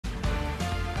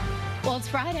Well, it's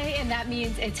Friday, and that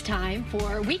means it's time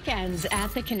for weekends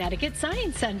at the Connecticut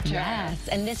Science Center. Yes,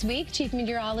 and this week, Chief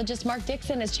Meteorologist Mark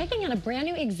Dixon is checking out a brand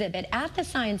new exhibit at the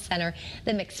Science Center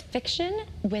that mixes fiction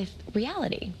with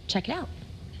reality. Check it out.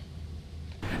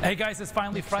 Hey guys, it's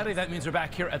finally Friday. That means we're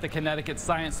back here at the Connecticut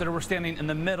Science Center. We're standing in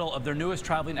the middle of their newest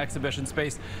traveling exhibition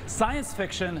space, Science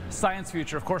Fiction, Science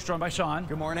Future. Of course, joined by Sean.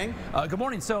 Good morning. Good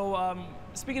morning. So,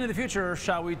 speaking of the future,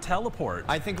 shall we teleport?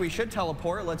 I think we should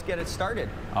teleport. Let's get it started.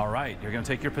 All right, you're going to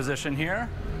take your position here.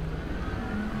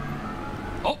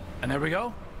 Oh, and there we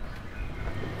go.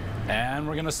 And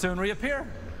we're going to soon reappear.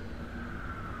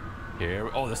 Here.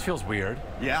 Oh, this feels weird.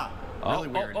 Yeah, really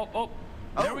weird.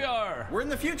 There we are. We're in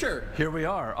the future. Here we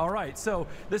are. All right. So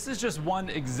this is just one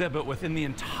exhibit within the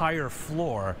entire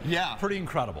floor. Yeah. Pretty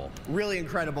incredible. Really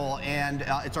incredible. And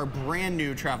it's our brand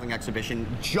new traveling exhibition,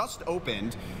 just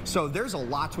opened. So there's a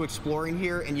lot to explore in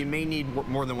here, and you may need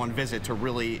more than one visit to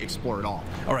really explore it all.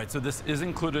 All right. So this is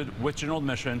included with general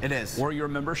admission. It is. Or your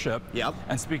membership. Yep.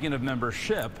 And speaking of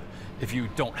membership, if you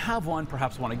don't have one,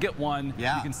 perhaps want to get one,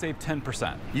 yeah, you can save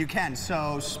 10%. You can.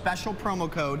 So special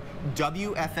promo code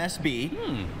WFSB.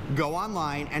 Go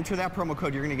online, enter that promo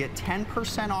code. You're going to get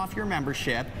 10% off your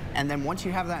membership. And then once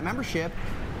you have that membership,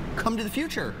 come to the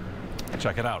future.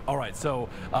 Check it out. All right, so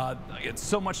it's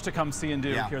so much to come see and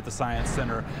do here at the Science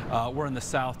Center. We're in the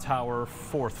South Tower,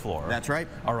 4th floor. That's right.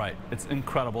 All right, it's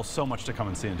incredible. So much to come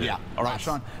and see and do. Yeah. All right,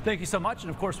 Sean, thank you so much.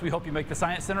 And of course, we hope you make the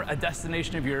Science Center a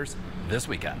destination of yours this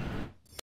weekend.